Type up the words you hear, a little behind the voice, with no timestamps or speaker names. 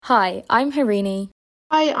Hi, I'm Harini.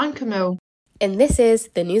 Hi, I'm Camille. And this is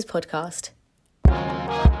the News Podcast.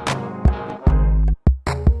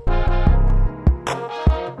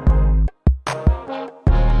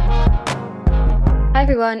 Hi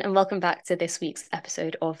everyone, and welcome back to this week's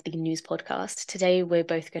episode of the News Podcast. Today we're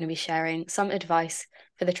both going to be sharing some advice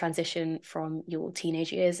for the transition from your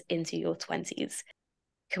teenage years into your 20s.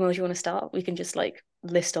 Camille, do you want to start? We can just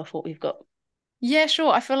list off what we've got. Yeah,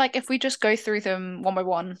 sure. I feel like if we just go through them one by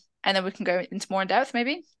one and then we can go into more in depth,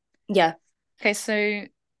 maybe. Yeah. Okay, so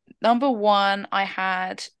number one, I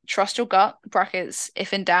had trust your gut, brackets,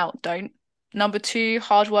 if in doubt, don't. Number two,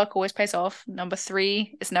 hard work always pays off. Number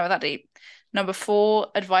three, it's never that deep. Number four,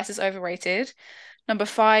 advice is overrated. Number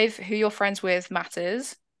five, who you're friends with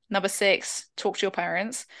matters. Number six, talk to your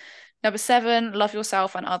parents. Number seven, love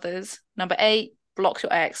yourself and others. Number eight, block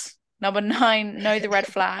your ex. Number nine, know the red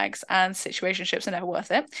flags and situationships are never worth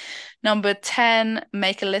it. Number 10,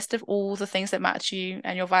 make a list of all the things that matter to you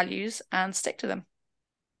and your values and stick to them.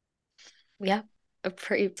 Yeah, a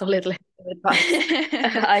pretty solid list of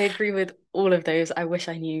advice. I agree with all of those. I wish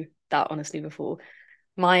I knew that honestly before.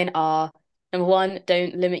 Mine are number one,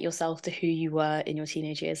 don't limit yourself to who you were in your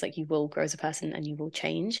teenage years. Like, you will grow as a person and you will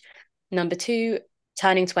change. Number two,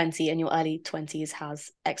 turning 20 and your early 20s has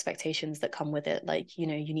expectations that come with it. Like, you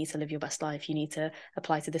need to live your best life. You need to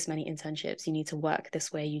apply to this many internships. You need to work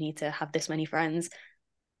this way. You need to have this many friends.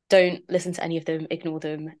 Don't listen to any of them. Ignore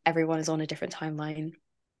them. Everyone is on a different timeline.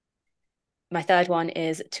 My third one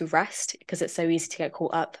is to rest, because it's so easy to get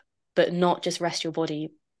caught up, but not just rest your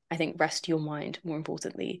body. I think rest your mind, more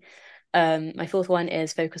importantly. My fourth one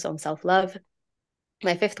is focus on self-love.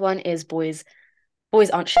 My fifth one is boys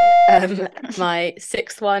aren't shit. My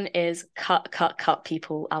sixth one is cut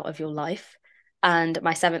people out of your life. And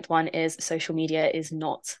my seventh one is social media is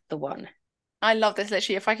not the one. I love this.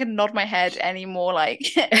 Literally, if I could nod my head any more,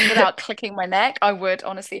 without clicking my neck, I would,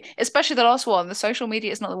 honestly. Especially the last one. The social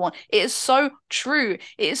media is not the one. It is so true.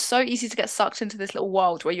 It is so easy to get sucked into this little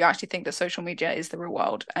world where you actually think that social media is the real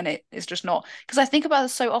world, and it is just not. Because I think about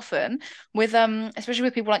this so often with especially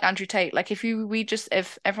with people like Andrew Tate. Like, if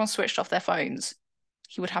everyone switched off their phones,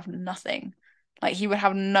 he would have nothing. Like, he would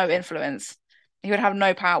have no influence. He would have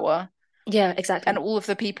no power. Yeah, exactly. And all of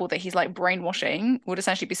the people that he's like brainwashing would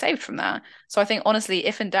essentially be saved from that. So I think, honestly,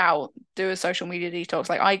 if in doubt, do a social media detox.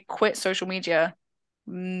 Like, I quit social media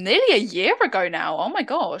nearly a year ago now. Oh my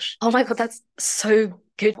gosh. Oh my God, that's so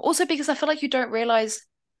good. Also, because I feel like you don't realize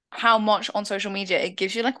how much on social media it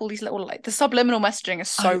gives you, like, all these little, like, the subliminal messaging is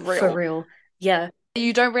so real. For real. Yeah.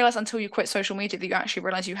 You don't realize until you quit social media that you actually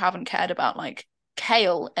realize you haven't cared about, like,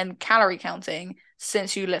 kale and calorie counting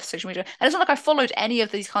since you left social media. And it's not like I followed any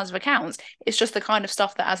of these kinds of accounts. It's just the kind of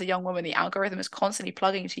stuff that, as a young woman, the algorithm is constantly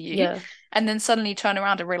plugging to you. Yeah. And then suddenly you turn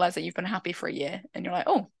around and realize that you've been happy for a year and you're like,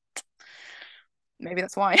 oh, maybe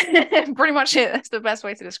that's why. Pretty much it. That's the best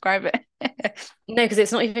way to describe it. No, because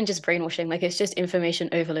it's not even just brainwashing. Like, it's just information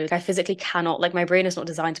overload. I physically cannot, like, my brain is not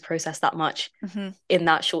designed to process that much in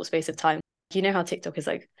that short space of time. You know how TikTok is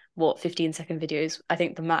like, what, 15-second videos? I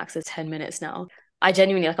think the max is 10 minutes now. I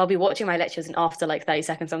genuinely, like, I'll be watching my lectures and after like 30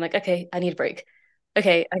 seconds, I'm like, okay, I need a break.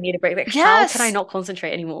 Okay, I need a break. Like, Yes. How can I not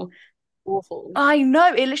concentrate anymore? Awful. I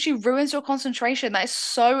know, it literally ruins your concentration. That is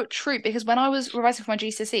so true, because when I was revising for my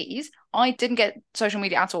GCSEs, I didn't get social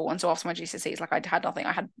media at all until after my GCSEs. Like, I had nothing.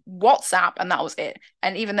 I had WhatsApp and that was it.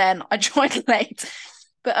 And even then I joined late.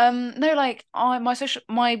 But no, like, my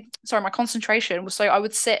concentration was, so I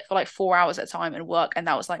would sit for like 4 hours at a time and work, and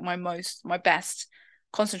that was like my best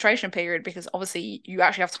concentration period, because obviously you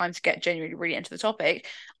actually have time to get genuinely really into the topic.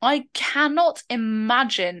 I cannot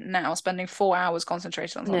imagine now spending 4 hours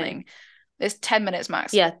concentrating on something. No. It's 10 minutes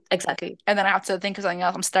max. Yeah, exactly. And then I have to think of something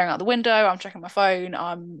else. I'm staring out the window, I'm checking my phone,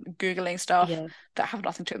 I'm Googling stuff that have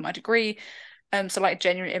nothing to do with my degree. So, like,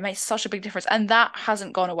 genuinely, it makes such a big difference. And that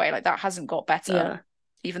hasn't gone away. Like, that hasn't got better,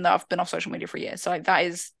 even though I've been off social media for a year. So, like, that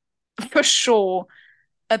is for sure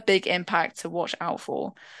a big impact to watch out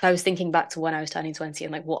for. I was thinking back to when I was turning 20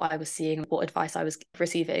 and like what I was seeing, what advice I was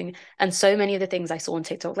receiving. And so many of the things I saw on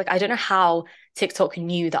TikTok, like, I don't know how TikTok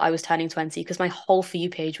knew that I was turning 20, because my whole For You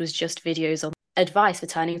page was just videos on advice for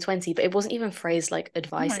turning 20, but it wasn't even phrased like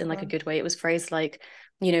advice in like a good way. It was phrased like,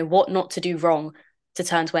 what not to do wrong to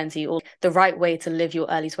turn 20, or the right way to live your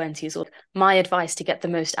early 20s, or my advice to get the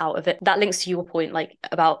most out of it. That links to your point, like,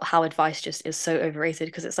 about how advice just is so overrated,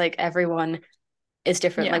 because it's like everyone is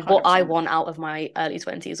different. Like, 100%. What I want out of my early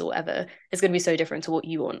 20s or whatever is going to be so different to what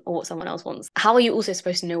you want or what someone else wants. How are you also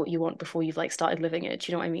supposed to know what you want before you've like started living it?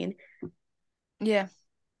 Do you know what I mean? Yeah.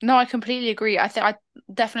 No, I completely agree. I think I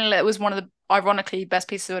definitely it was one of the ironically best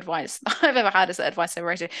pieces of advice I've ever had is the advice I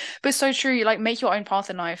rated. But it's so true. Like make your own path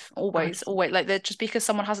in life always, 100%. always. Like just because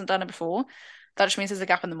someone hasn't done it before, that just means there's a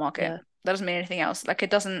gap in the market. Yeah. That doesn't mean anything else. Like it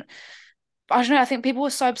doesn't. I don't know. I think people are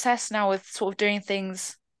so obsessed now with sort of doing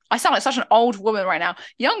things. I sound like such an old woman right now.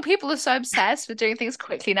 Young people are so obsessed with doing things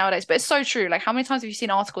quickly nowadays, but it's so true. Like, how many times have you seen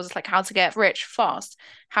articles? It's like how to get rich fast,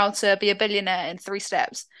 how to be a billionaire in 3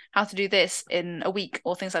 steps, how to do this in a week,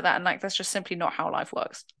 or things like that. And like, that's just simply not how life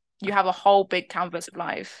works. You have a whole big canvas of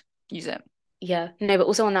life. Use it. Yeah. No, but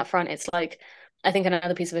also on that front, it's like, I think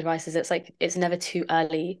another piece of advice is it's like, it's never too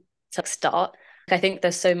early to start. Like, I think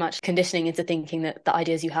there's so much conditioning into thinking that the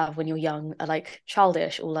ideas you have when you're young are like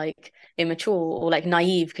childish or like immature or like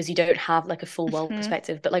naive because you don't have like a full world Hmm.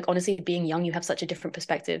 perspective. But like, honestly, being young, you have such a different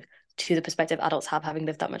perspective to the perspective adults have having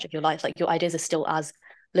lived that much of your life. Like, your ideas are still as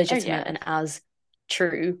Oh legitimate yeah, and as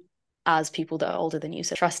true as people that are older than you.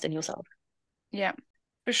 So trust in yourself. yeah,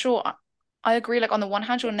 for sure. I agree. Like on the one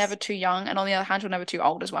hand, you're never Yes. too young, and on the other hand, you're never too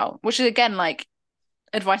old as well. Which is again like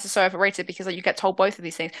advice is so overrated because like you get told both of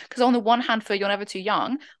these things. Because on the one hand, for you're never too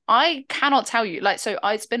young, I cannot tell you. Like, so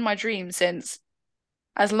it's been my dream since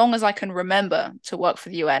as long as I can remember to work for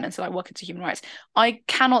the UN and to like work into human rights. I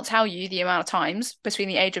cannot tell you the amount of times between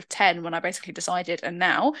the age of 10 when I basically decided and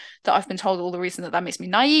now that I've been told all the reason that that makes me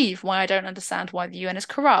naive, why I don't understand why the UN is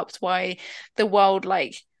corrupt, why the world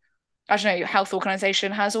like I don't know, health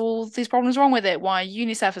organization has all these problems wrong with it, why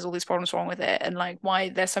UNICEF has all these problems wrong with it, and like why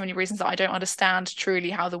there's so many reasons that I don't understand truly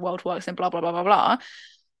how the world works and blah blah blah blah blah.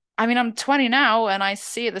 I mean, I'm 20 now and I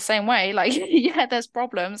see it the same way. Like, yeah, there's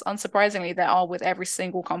problems. Unsurprisingly, there are with every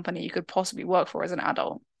single company you could possibly work for as an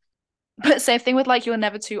adult. But same thing with like you're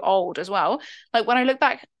never too old as well. Like when I look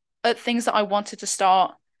back at things that I wanted to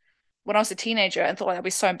start when I was a teenager and thought like that'd be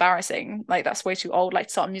so embarrassing, like that's way too old, like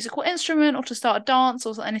to start a musical instrument or to start a dance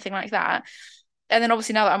or anything like that. And then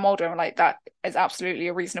obviously now that I'm older, I'm like, that is absolutely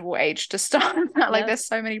a reasonable age to start that. Like Yeah. there's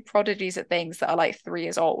so many prodigies at things that are like 3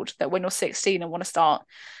 years old that when you're 16 and want to start,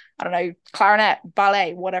 I don't know, clarinet,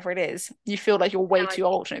 ballet, whatever it is, you feel like you're way No, I too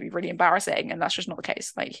old and it'd be really embarrassing. And that's just not the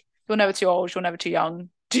case. Like you're never too old, you're never too young.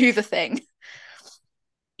 Do the thing.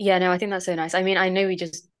 Yeah, no, I think that's so nice. I mean, I know we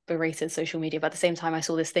just berated social media, but at the same time, I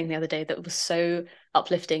saw this thing the other day that was so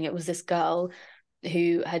uplifting. It was this girl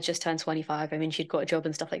who had just turned 25. I mean, she'd got a job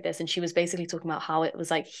and stuff like this, and she was basically talking about how it was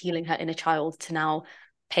like healing her inner child to now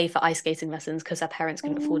pay for ice skating lessons because her parents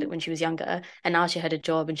couldn't afford it Oh, when she was younger. And now she had a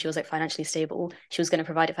job and she was like financially stable. She was going to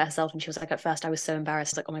provide it for herself. And she was like, at first, I was so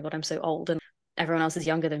embarrassed, like, oh my God, I'm so old. And everyone else is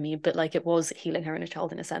younger than me. But like, it was healing her inner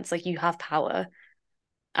child in a sense. Like, you have power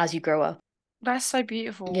as you grow up. that's so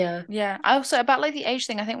beautiful. Yeah. Yeah. I also about like the age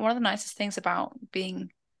thing, I think one of the nicest things about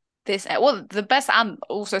being this well the best and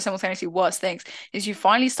also simultaneously worst things is you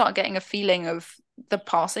finally start getting a feeling of the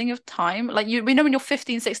passing of time like we know when you're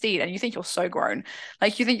 15, 16 and you think you're so grown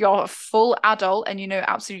like you think you're a full adult and you know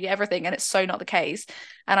absolutely everything and it's so not the case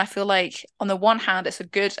and I feel like on the one hand it's a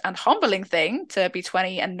good and humbling thing to be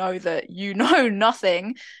 20 and know that you know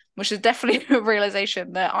nothing which is definitely a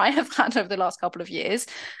realization that I have had over the last couple of years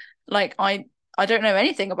like I don't know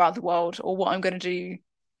anything about the world or what I'm going to do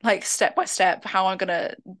like step by step how I'm going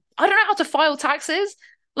to I don't know how to file taxes.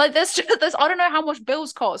 Like there's I don't know how much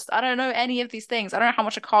bills cost. I don't know any of these things. I don't know how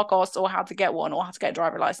much a car costs or how to get one or how to get a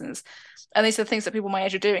driver license. And these are the things that people my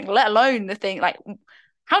age are doing, let alone the thing like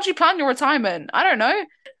how do you plan your retirement? I don't know.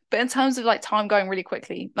 But in terms of like time going really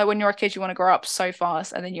quickly, like when you're a kid, you want to grow up so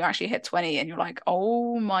fast, and then you actually hit 20 and you're like,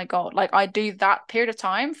 oh my God. Like I do that period of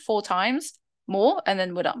time 4 times more, and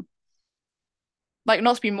then we're done. Like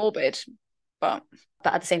not to be morbid, but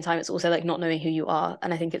But at the same time, it's also like not knowing who you are.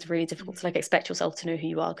 And I think it's really difficult to like expect yourself to know who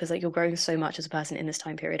you are because like you're growing so much as a person in this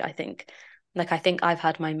time period. I think. Like I think I've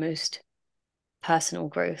had my most personal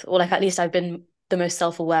growth, or like at least I've been the most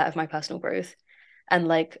self-aware of my personal growth. And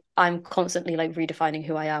like I'm constantly like redefining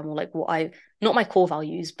who I am or like what I not my core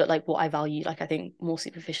values, but like what I value, like I think more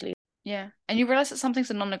superficially. yeah. And you realize that some things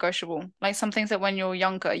are non-negotiable. Like some things that when you're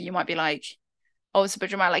younger, you might be like, oh, it's a bit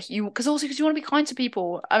dramatic. Like you, because also because you want to be kind to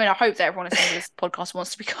people. I mean, I hope that everyone listening to this podcast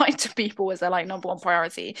wants to be kind to people as their like number one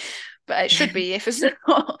priority, but it should be if it's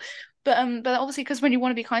not. But obviously, because when you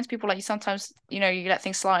want to be kind to people, like you sometimes, you know, you let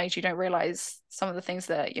things slide. You don't realize some of the things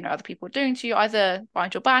that you know other people are doing to you, either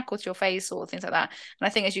behind your back or to your face or things like that. And I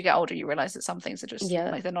think as you get older, you realize that some things are just Yeah.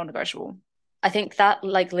 like they're non-negotiable. I think that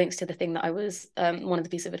like links to the thing that I was one of the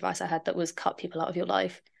pieces of advice I had that was cut people out of your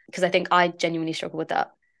life because I think I genuinely struggle with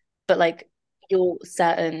that. But like your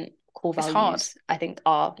certain core It's hard. values I think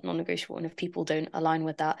are non-negotiable and if people don't align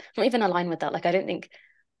with that, not even align with that, like I don't think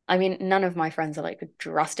I mean, none of my friends are like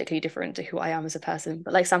drastically different to who I am as a person,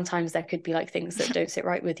 but like sometimes there could be like things that don't sit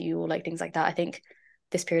right with you or like things like that. I think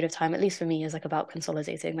this period of time, at least for me, is like about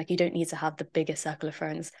consolidating. Like you don't need to have the biggest circle of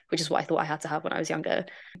friends, which is what I thought I had to have when I was younger.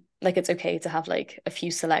 Like it's okay to have like a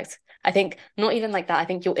few select. I think not even like that. I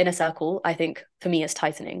think your inner circle, I think for me is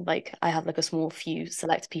tightening. Like I have like a small few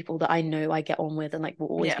select people that I know I get on with and like will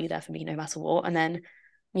always Yeah. be there for me no matter what. And then,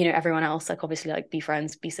 everyone else, like obviously like be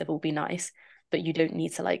friends, be civil, be nice, but you don't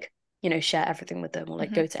need to like, share everything with them or like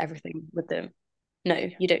Hmm. go to everything with them. No,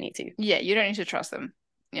 you don't need to. Yeah, you don't need to trust them.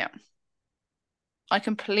 Yeah. I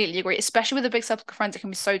completely agree, especially with a big circle of friends, it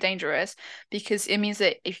can be so dangerous because it means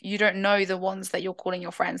that if you don't know the ones that you're calling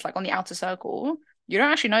your friends, like on the outer circle, you don't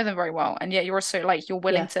actually know them very well. And yet you're also like you're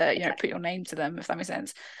willing Yeah, to, put exactly. your name to them, if that makes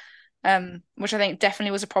sense. Which I think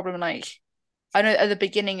definitely was a problem. Like I know at the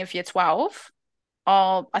beginning of year 12,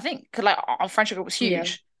 I think 'cause, like our friendship group was Yeah.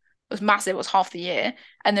 huge. It was massive, it was half the year.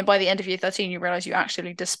 And then by the end of year 13, you realize you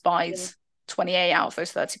actually Yeah. despise 28 out of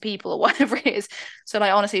those 30 people or whatever it is. So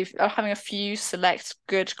like honestly, having a few select,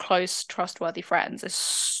 good, close, trustworthy friends is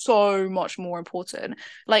so much more important.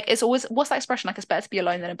 Like it's always what's that expression? Like it's better to be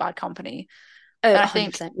alone than in bad company. Oh, And I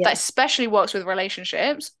think 100%. that Yeah. especially works with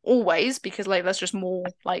relationships always because like there's just more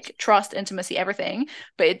like trust, intimacy, everything.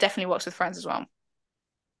 But it definitely works with friends as well.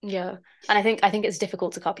 Yeah. And I think it's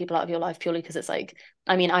difficult to cut people out of your life purely because it's like,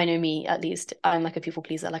 I mean, I know me at least, I'm like a people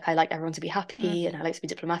pleaser. Like I like everyone to be Mm. happy and I like to be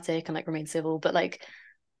diplomatic and like remain civil. But like,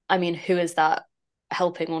 I mean, who is that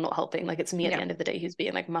helping or not helping? Like it's me at the Yeah. end of the day who's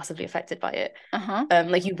being like massively affected by it. Uh-huh.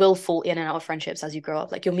 Like you will fall in and out of friendships as you grow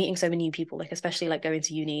up. Like you're meeting so many new people, like especially like going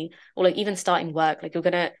to uni or like even starting work. Like you're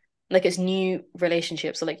gonna like it's new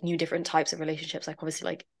relationships or like new different types of relationships. Like obviously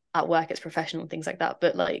like at work it's professional and things like that.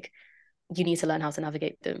 But like you need to learn how to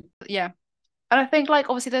navigate them. Yeah. And I think like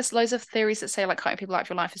obviously there's loads of theories that say like cutting people out of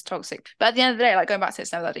your life is toxic. But at the end of the day, like going back to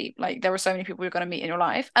it's never that deep. Like there are so many people you're gonna meet in your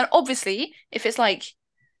life. And obviously, if it's like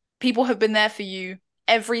people have been there for you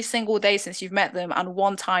every single day since you've met them, and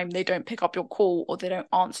one time they don't pick up your call or they don't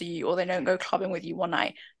answer you or they don't go clubbing with you one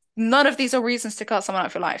night. None of these are reasons to cut someone out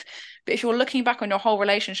of your life. But if you're looking back on your whole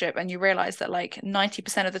relationship and you realize that like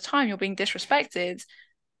 90% of the time you're being disrespected,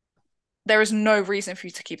 there is no reason for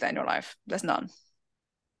you to keep that in your life. There's none.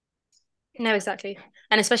 No, exactly.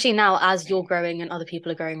 And especially now as you're growing and other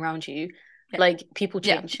people are growing around you, Yeah. like people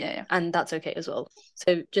Yeah. change Yeah. Yeah. and that's okay as well.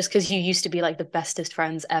 So just because you used to be like the bestest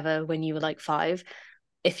friends ever when you were like five,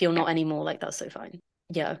 if you're Yeah. not anymore, like that's so fine.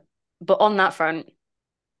 Yeah. But on that front,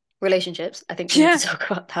 relationships, I think we need to Yeah. talk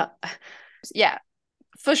about that. Yeah.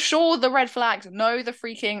 For sure, the red flags. Know the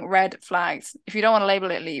freaking red flags. If you don't want to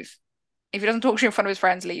label it, leave. If he doesn't talk to you in front of his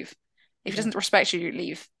friends, leave. If he Yeah. doesn't respect you,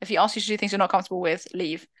 leave. If he asks you to do things you're not comfortable with,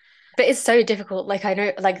 leave. But it's so difficult. Like I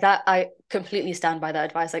know like that I completely stand by that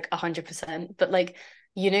advice like 100%. But like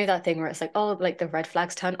that thing where it's like, oh, like the red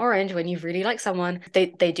flags turn orange when you really like someone. They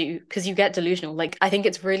do because you get delusional. Like I think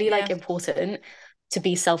it's really like Yeah. important to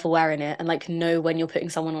be self-aware in it and like know when you're putting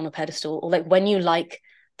someone on a pedestal or like when you like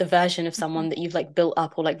the version of Mhm. someone that you've like built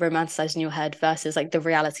up or like romanticized in your head versus like the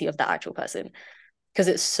reality of that actual person. Because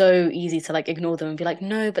it's so easy to like ignore them and be like,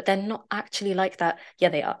 no, but they're not actually like that. Yeah,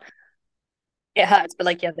 they are. It hurts, but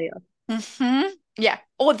like, yeah, they are. Hmm. Yeah.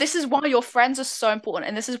 Or this is why your friends are so important.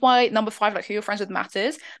 And this is why number five, like who you're friends with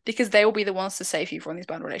matters, because they will be the ones to save you from these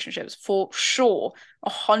bad relationships for sure.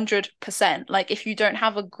 100%. Like if you don't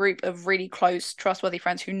have a group of really close, trustworthy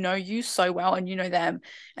friends who know you so well and you know them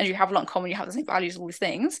and you have a lot in common, you have the same values, all these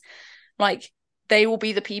things, like they will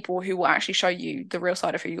be the people who will actually show you the real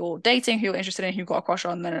side of who you're dating, who you're interested in, who you've got a crush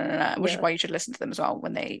on, no, no, no, no, which is Yeah. why you should listen to them as well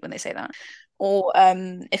when they say that. Or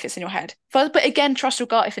if it's in your head. But again, trust your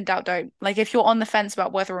gut. If in doubt, don't. Like if you're on the fence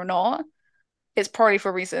about whether or not, it's probably for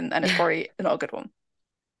a reason and it's probably not a good one.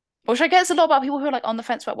 Which I guess a lot about people who are like on the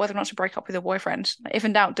fence about whether or not to break up with a boyfriend. Like, if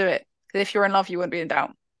in doubt, do it. Because if you're in love, you wouldn't be in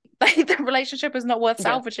doubt. Like the relationship is not worth Yeah.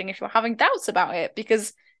 salvaging if you're having doubts about it.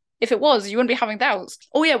 Because if it was, you wouldn't be having doubts.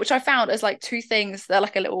 Oh yeah, which I found as like two things. They're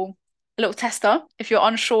like a little tester. If you're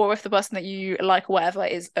unsure if the person that you like or whatever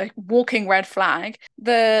is a walking red flag,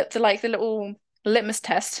 the little litmus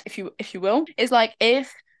test, if you will, is like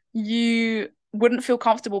if you wouldn't feel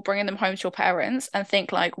comfortable bringing them home to your parents and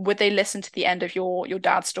think like would they listen to the end of your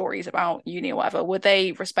dad's stories about uni or whatever, would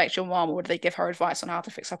they respect your mom or would they give her advice on how to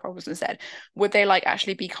fix her problems instead, would they like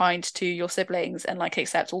actually be kind to your siblings and like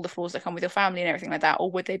accept all the flaws that come with your family and everything like that, or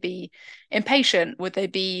would they be impatient, would they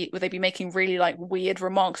be making really like weird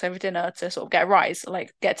remarks over dinner to sort of get a rise,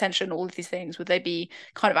 like get attention, all of these things, would they be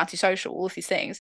kind of antisocial, all of these things.